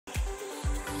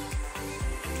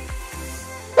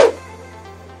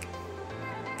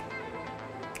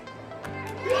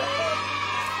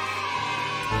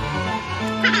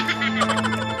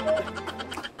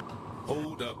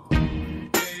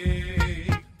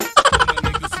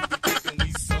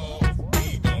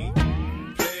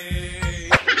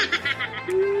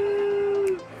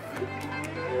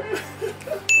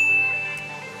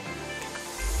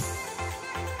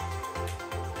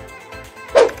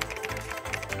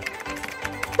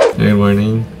Good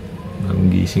morning.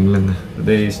 Gising lang.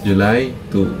 Today is July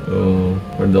 2. So,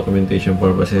 for documentation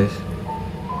purposes,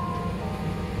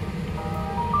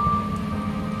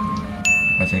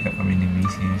 pa-check up kami ni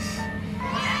Mrs.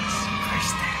 Yes,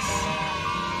 first test.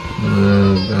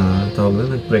 Tawag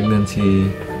na,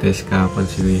 nag-pregnancy test kapan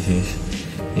si Mrs.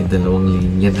 May 2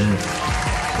 linya na.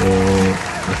 So,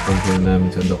 nag-confirm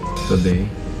namin sa doctor today.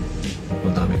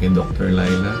 Pupunta kami kay Dr.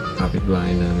 Laila,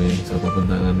 kapitbahay namin. So,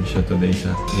 pupunta namin siya today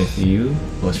sa FEU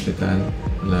Hospital,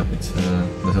 malapit sa,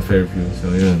 nasa Fairview. So,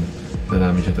 yun.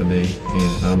 Punta namin siya today.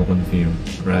 And para ma-confirm.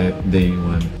 Right, day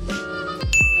 1.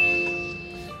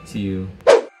 See you.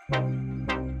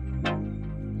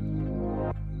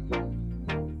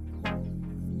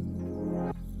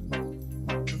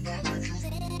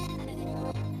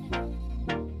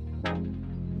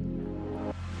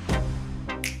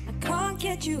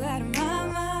 Get you out of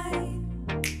my mind.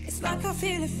 It's like I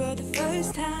feel it for the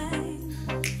first time.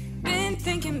 Been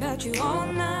thinking about you all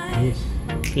night.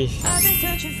 Peace. I've been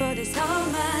searching for this all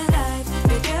my life.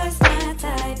 You're just my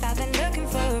type. I've been looking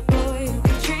for a boy who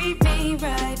can treat me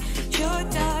right. Your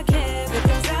dark hair with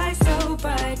those eyes so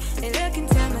bright. They look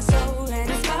into my soul and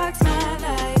it sparks my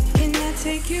life. Can I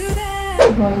take you there?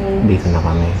 Dito na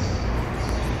kami.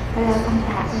 Wala pang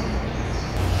tao.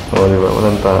 Oo, di ba?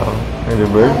 Walang tao. Early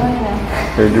bird?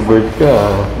 Early bird ka.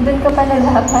 Doon ka pala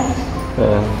dapat.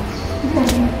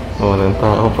 Walang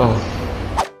tao pa.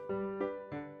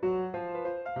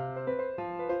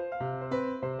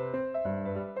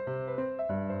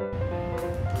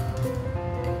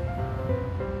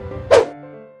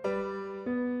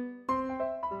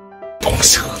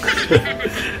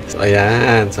 So,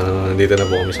 ayan. So, dito na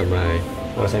po kami sa bahay.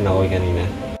 Kasi na-uwi kanina.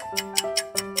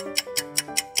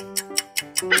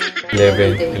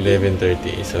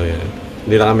 11:30. So, yan.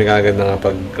 Hindi na kami kagad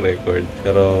nakapag-record.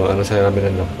 Pero, ano sabi namin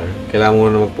ng doctor? Kailangan mo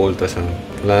na magpa-ultrasound.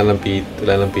 Wala lang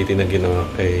PT na ginawa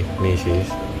kay Mrs.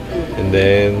 And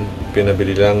then,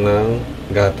 pinabili lang ng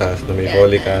gatas na may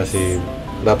folic acid.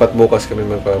 Dapat bukas kami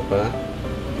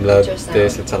magpapa-blood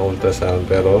test at saka ultrasound.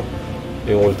 Pero,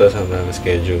 yung ultrasound na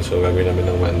schedule. So, gagawin namin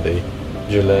ng Monday.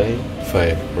 July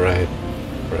 5. Right.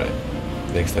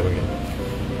 Next time again.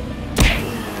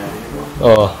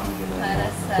 Oh.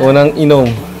 Unang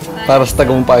inom para sa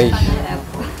tagumpay.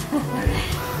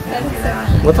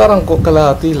 Ba't parang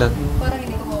kalahati lang? Parang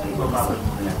hindi ko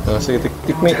mauubos. Sige,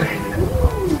 tikmi.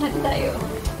 Hati tayo.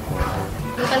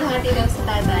 Yung kalahati daw sa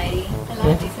tatay,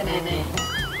 kalahati sa nanay.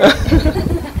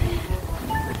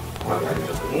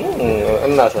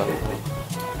 Ano nasa?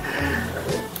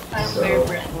 Parang bear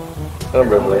brand. Ano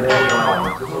bear brand?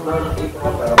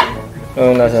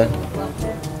 Ano nasa?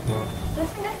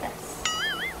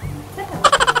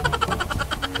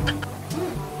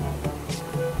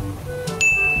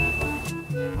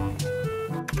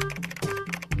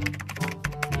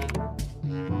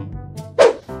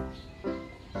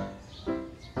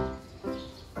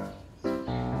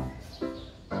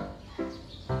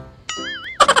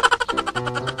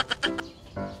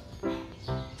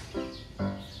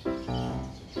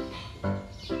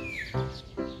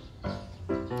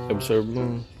 Observe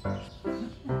mo.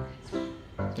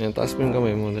 Ayan, taas mo yung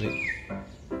kamay mo, dali.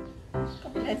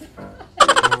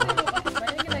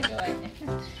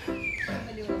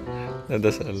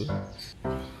 Nadasal.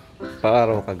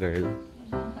 Paaraw ka, girl.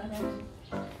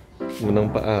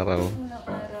 Munang paaraw.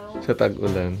 Sa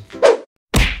tag-ulan.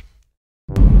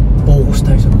 Focus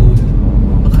tayo sa goal.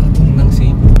 Makarating ng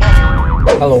safe.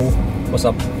 Hello, what's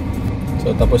up?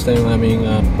 So, tapos na yung aming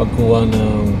pagkuha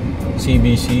ng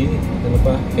CBC, ano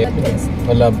pa?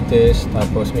 Lab test,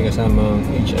 tapos may kasamang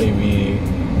HIV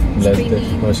blood test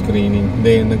o screening.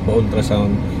 Then,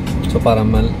 nagpa-ultrasound. So, para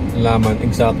malaman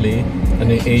exactly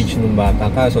ano yung age ng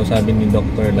bata. Kaso, sabi ni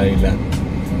Dr. Laila,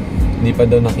 hindi pa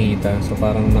daw nakita. So,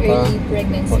 parang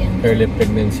early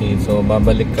pregnancy. So,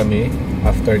 babalik kami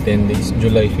after 10 days,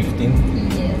 July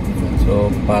 15. So,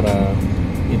 para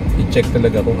i-check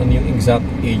talaga kung ano yung exact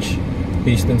age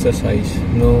based dun sa size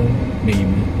ng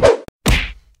baby.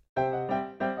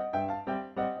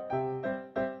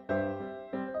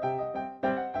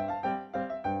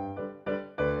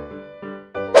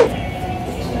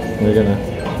 Hindi ka na?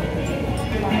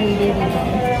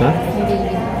 Ha?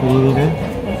 Hindi ka?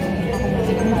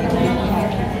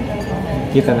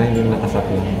 Kita na, hindi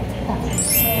nakasakla.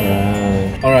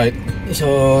 Alright. So,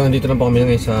 nandito na po kami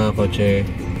ngayon sa kotse.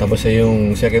 Tapos ay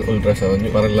yung second ultrasound,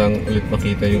 para lang ulit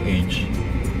makita yung age.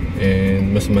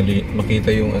 And mas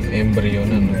makita yung embryo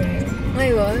na no.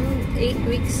 Ngayon, 8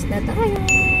 weeks na tayo.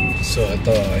 So,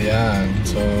 ito, ayan.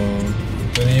 So,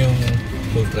 ito na yung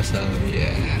ultrasound.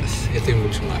 Yes. Ito yung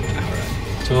looks mo. Alright.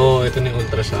 So, ito na yung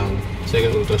ultrasound.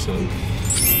 Second ultrasound.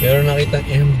 Meron nakitang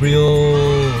embryo.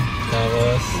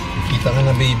 Tapos, kita ka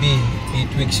na baby.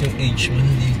 8 weeks yung age mo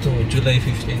na dito. July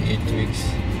 15, 8 weeks.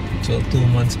 So, 2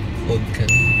 months old ka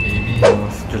na, baby.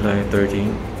 July 13,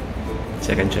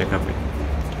 second check-up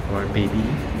for baby.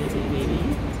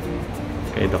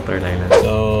 Kay Dr. Laila.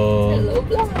 So, Hello,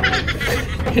 vlog!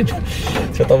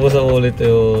 so tapos na ulit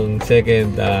yung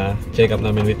second check-up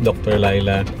namin with Dr.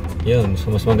 Laila. Yun, so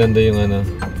mas maganda yung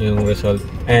yung result.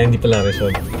 Hindi pala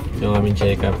result. Yung aming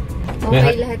check-up.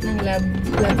 Okay lahat ng lab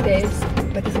test,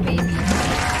 pati sa baby.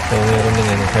 So meron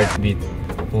din heartbeat.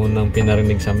 Unang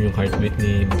pinarinig sa amin yung heartbeat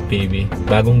ni baby.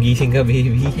 Bagong gising ka,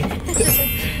 baby.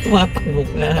 Tumatakbo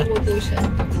ka. Tumatakbo po siya.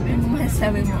 Ano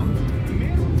masasabi mo?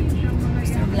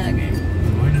 Mr. Vlogger.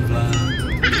 Good morning, vlog.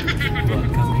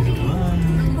 Welcome to the vlog.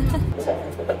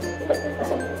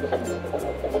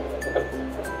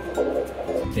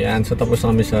 Yan, so tapos na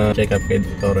kami sa check-up kay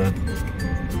Doktora.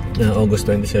 August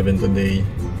 27 today.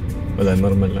 Wala,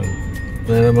 normal lang.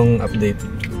 Wala namang update.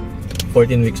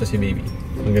 14 weeks na si baby.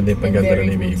 Ang ganda yung pagdadala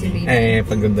ni baby.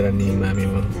 Pagdadala ni mami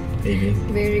mo, baby.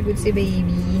 Very good si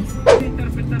baby.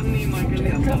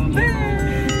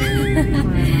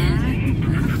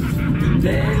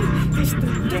 Today is the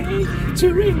day to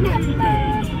remember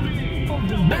of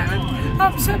the month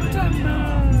of September.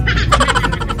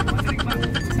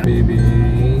 Baby,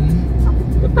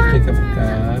 magpa-check up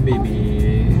ka, baby.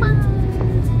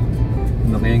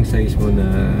 Ano kayang size mo na?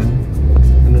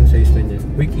 Anong size na niya?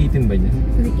 Week 18 ba niya?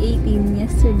 Week 18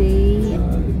 yesterday.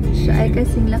 Siya ay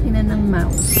kasing laki na ng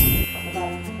mouse.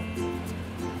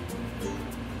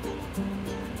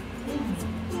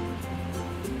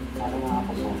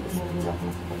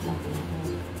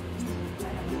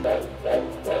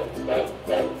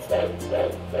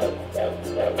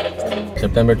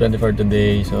 September 24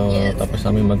 today, so yes. Tapos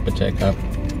namin magpa-check up.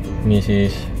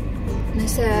 Mrs.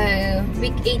 Nasa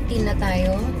week 18 na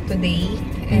tayo today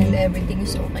and everything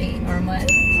is okay, normal.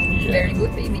 Yeah. Very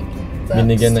good, baby.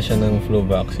 Binigyan na siya ng flu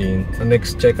vaccine. The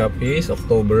next check-up is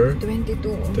October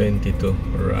 22. 22.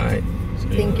 Alright. So,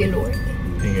 Thank you, Lord.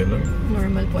 Thank you, Lord.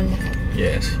 Normal po ang lahat.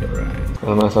 Yes, you're right.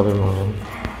 Ano masabi mo?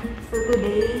 So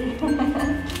today,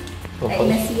 ay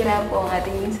nasira po ang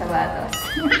ating sapatos.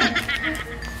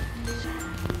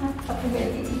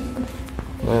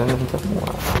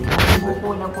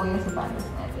 Buko na po yung sapatos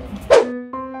natin.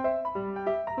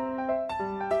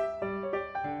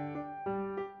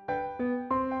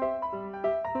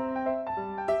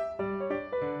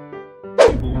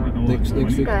 Next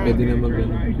week, pwede na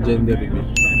mag-gender reveal.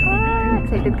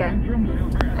 Excited ka?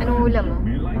 Anong hula mo?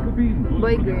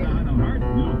 Boy, girl?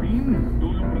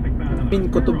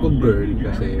 Kutob ko girl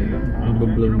kasi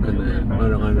mag-bloom ka na.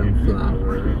 Para ka ng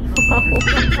flower.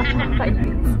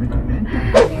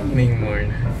 Ming morn.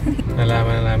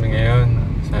 Nalaman na namin ngayon.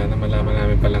 Sana malaman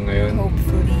namin pala ngayon.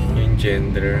 Hopefully. Yung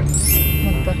gender.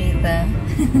 Magpakita.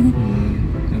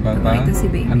 Ano ba? Ito si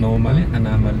baby. Anomaly?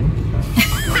 Anomaly?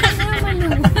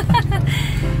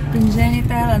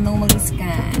 Congenital anomaly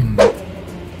scan.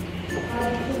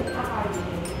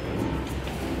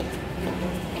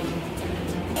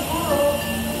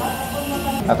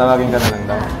 Tatawagin ka na lang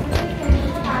daw.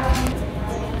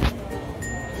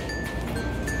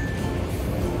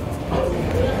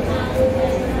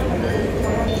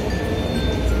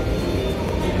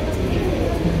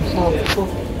 Sakto.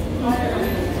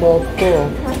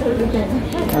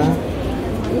 Ha?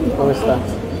 Kumusta?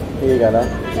 Sige ka na?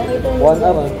 1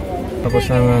 hour. Tapos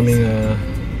na ang aming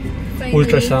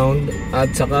ultrasound at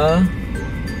saka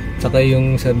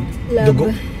yung sa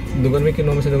dugo. Dugo may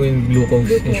kinuha sa dugo yung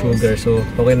glucose and sugar. So,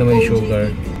 okay naman yung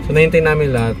sugar. So, nahintay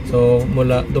namin lahat. So,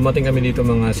 dumating kami dito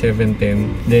mga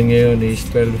 7:10. Then, ngayon is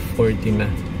 12:40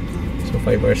 na. So,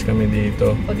 5 hours kami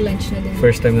dito. Pag-lunch na din.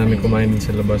 First time namin kumain din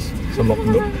sa labas, sa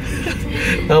McDo.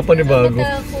 Nakapanibago.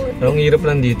 Ang hirap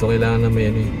lang dito. Kailangan naman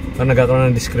yan eh. Parang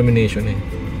nagkakaroon ng discrimination eh.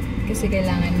 Kasi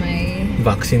kailangan may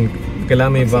Vaccine.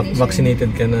 Kailangan may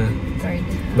vaccinated ka na. card.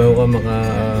 Bago ka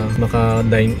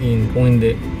maka-dine in. Kung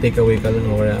hindi, take away ka lang.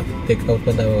 O kaya take out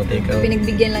pa tayo. Take out.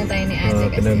 Pinagbigyan lang tayo ni ate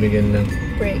kasi Pinagbigyan lang.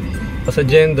 preggy. Sa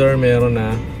gender, meron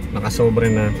na. Nakasobre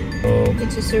na. So,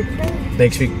 It's a surprise.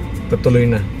 next week, tutuloy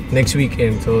na. Next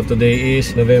weekend. So, today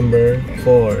is November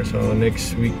 4. So,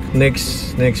 next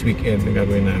weekend,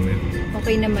 gagawin namin.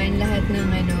 Okay naman lahat ng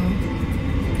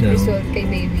result kay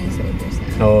baby. So,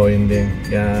 Oo, yun din.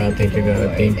 Yeah, thank you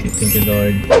God. Thank you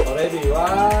Lord. Ready?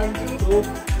 1, 2.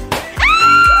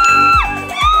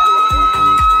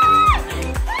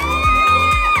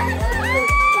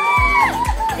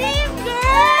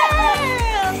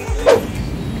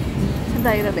 Saan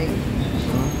tayo na tayo?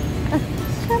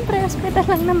 Siyempre, hospital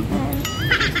lang naman.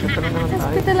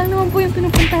 Hospital lang naman po yung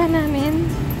pinupuntahan namin.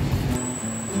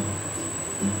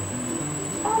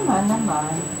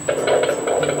 Naman.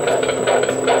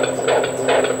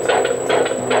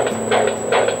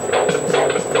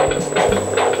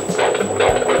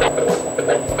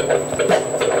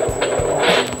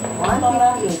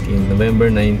 In November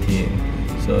 19.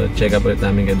 So, check up ulit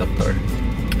namin kay Doktor.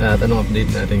 At anong update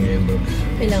natin ngayon, Dogs?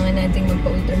 Kailangan natin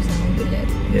magpa-ultrasound ulit.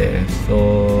 Yeah. So,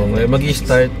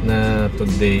 mag-i-start na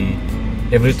today.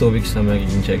 Every 2 weeks na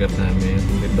magiging check up namin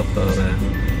with Doktora.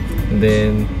 And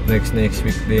then, next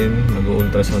week din,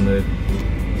 mag-ultrasound ulit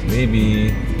si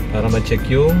baby para ma-check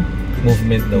yung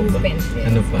movement daw ba? Movement, yes.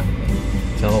 Ano pa?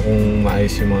 Saka kung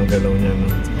maayos yung mga galaw niya, no?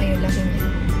 Saka yung laki niya.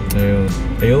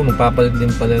 Ayun, magpapalit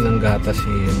din pala ng gatas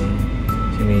si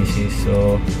Mrs.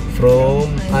 So,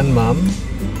 from Anmam,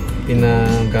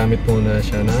 pinagamit muna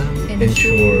siya na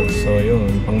Ensure. So, yun,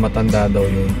 pang matanda daw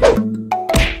yun.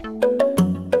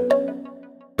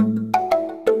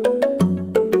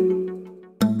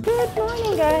 Good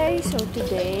morning, guys. So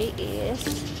today is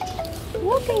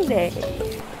walking day.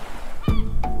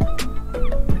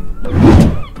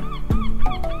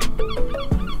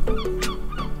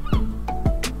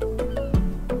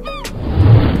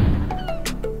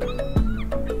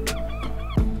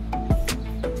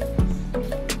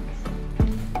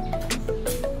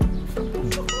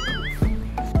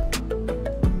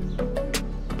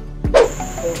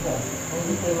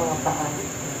 Ito yung mga paa.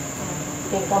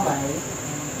 Ito yung kamay.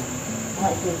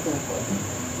 Ito yung tupod.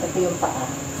 Ito yung paa.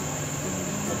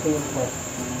 Ito yung foot.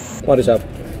 What is up?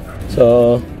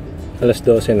 So, alas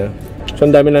 12 na. So,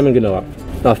 ang dami namin ginawa.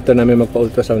 After namin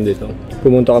magpa-ultrasound dito,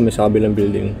 pumunta kami sa kabilang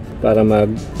building para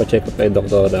magpa-check up kay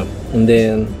Doktora. And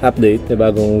then, update, may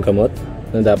bagong gamot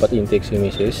na dapat intake si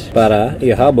Mrs. para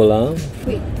ihabol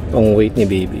ang weight ni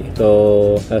baby.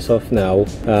 So, as of now,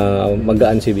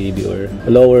 magaan si baby or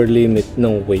lower limit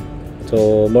ng weight.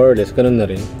 So, more or less, ganun na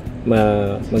rin.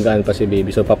 Magaan pa si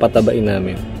baby. So, papatabain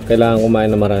namin. Kailangan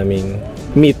kumain ng maraming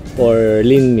meat or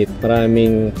lean meat.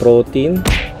 Maraming protein.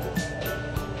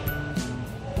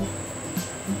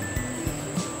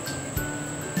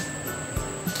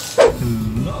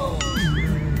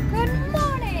 Good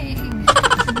morning!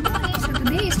 So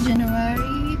today is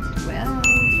January 12.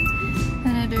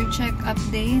 Another check-up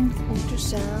day and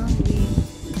ultrasound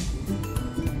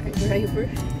with our driver.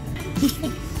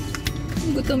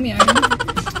 Gutom yan.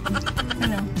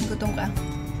 Ano? Gutom ka?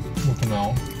 Gutom na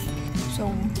ako. So,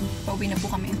 pauwi na po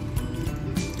kami.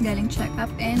 Galing check-up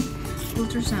and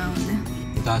ultrasound.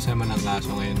 Itaas naman ang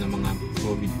kaso ngayon ng mga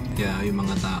COVID. Kaya yung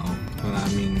mga tao,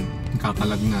 maraming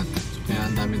kakalagnat. So, kaya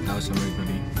ang daming tao sa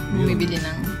Mercury. Bumibili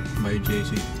ng By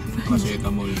JC. Kasi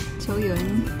Kamol. So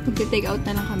yun, magte-take out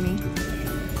na lang kami.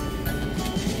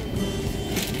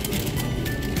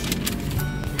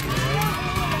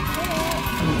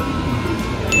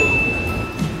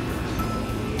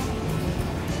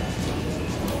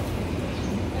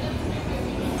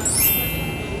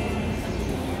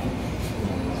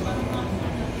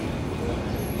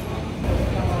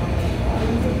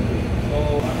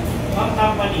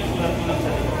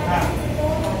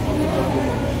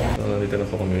 Nandito na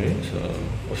po kami sa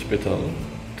hospital.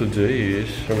 Today is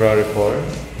February 4.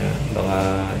 Yeah, baka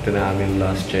ito na aming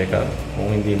last check-up. Kung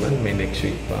hindi man, may next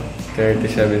week pa.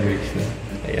 37 weeks na.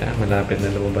 Ayan, malapit na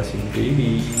lumabas yung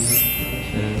baby.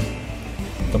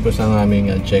 Tapos ang aming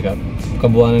check-up.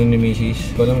 Kabuuan na ni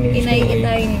Mrs. Wala ni Mrs.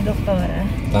 Inay-itay ni Doktora.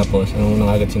 Tapos, anong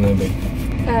unang agad sinabi?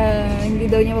 Hindi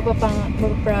daw niya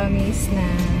mapapromise na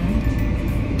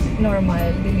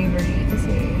normal delivery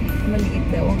kasi maliit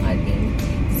daw ang ating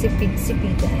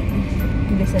sipid-sipidan.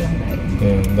 Dasal lang tayo.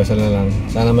 Yeah, dasal na lang.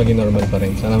 Sana maging normal pa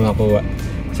rin. Sana makuha.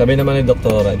 Sabi naman ni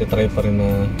Doktora, iti-try pa rin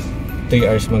na 3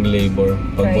 hours mag-labor.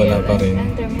 Pag wala pa rin.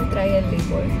 Ang term yung trial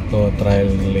labor. So, trial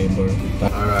labor.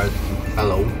 Alright.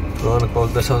 Hello. So,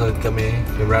 nagpa-ultrasound ulit kami.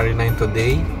 February 9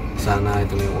 today. Sana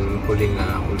ito yung huling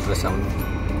ultrasound.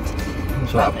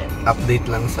 So, update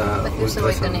lang sa Ba't gusto ko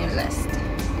ito ultrasound. na yung last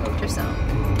ultrasound?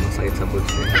 Masakit sa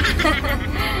bulsa.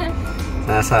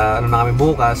 Nasa ano na kami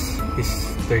bukas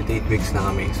is 38 weeks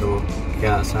na kami. So,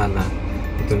 kaya sana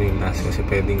ito na yung last kasi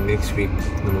pwedeng next week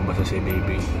lumabas na si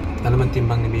baby. Ano man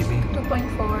timbang ni baby?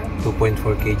 2.4.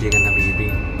 2.4 kg ka na baby.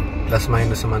 Plus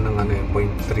minus naman ng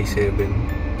 0.37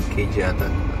 kg ata.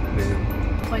 Ganyan.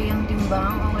 Okay yung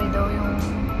timbang. Okay daw yung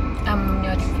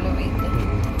amniotic fluid.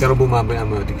 Pero bumaba yung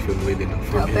amniotic fluid din.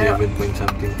 From pero 11 point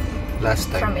something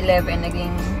last time. From 11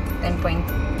 naging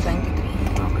 10.23.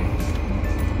 Okay.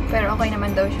 Pero okay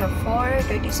naman daw siya for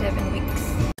 37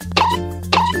 weeks.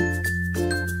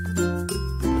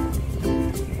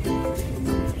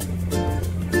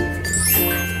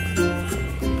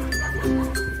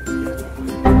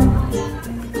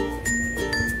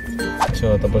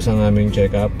 So, tapos ang aming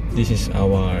check-up. This is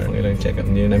our ilang check-up.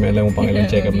 Hindi namin alam kung pang ilang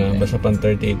check-up na. Basta pang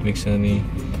 38 weeks na ni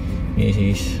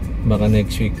Mrs. Baka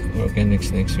next week or kaya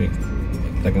next week.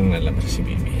 Tagang nalabas si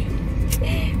Bibi.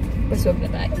 Paswab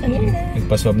na tayo.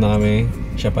 Nagpaswab na kami.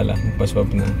 Siya pala. Nagpaswab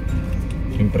na.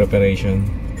 Yung preparation.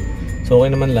 So,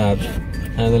 okay naman lahat.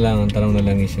 Ano lang, ang tanong na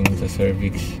lang is yung sa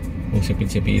cervix. Kung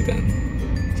sipit-sipitan.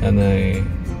 Sana ay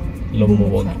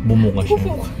lumuwag. Bumuka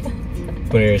siya.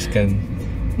 Prayers can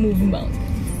Move out.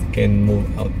 Can move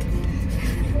out.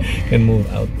 Can move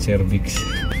out cervix.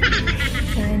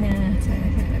 Sana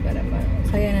para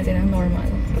kaya natin ang normal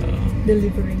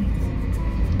delivery.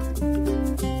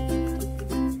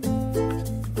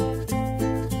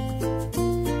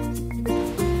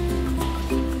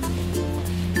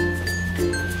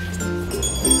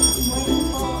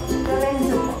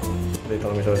 Dito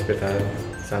kami sa ospital.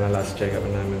 Sana last check-up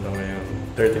namin ito ngayon.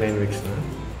 39 weeks na.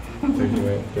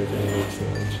 39 weeks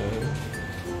na siya.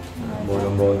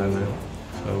 Bolang-bola na.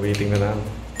 So, waiting na lang.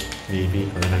 Baby,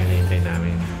 kung na lang hinihintay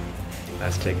namin.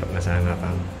 Last check-up na sana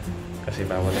pang. Kasi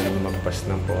bawal na naman magpas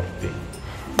ng 40.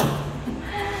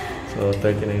 So,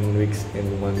 39 weeks and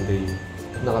 1 day.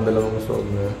 Nakadalawang suog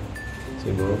na si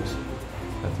Brooks.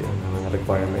 At yun ang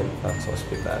requirement para sa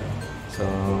ospital. So,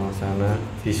 sana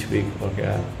this week o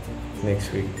kaya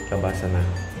next week, labasan na.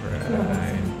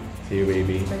 Alright. See you,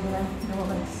 baby.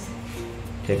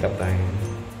 Check up tayo.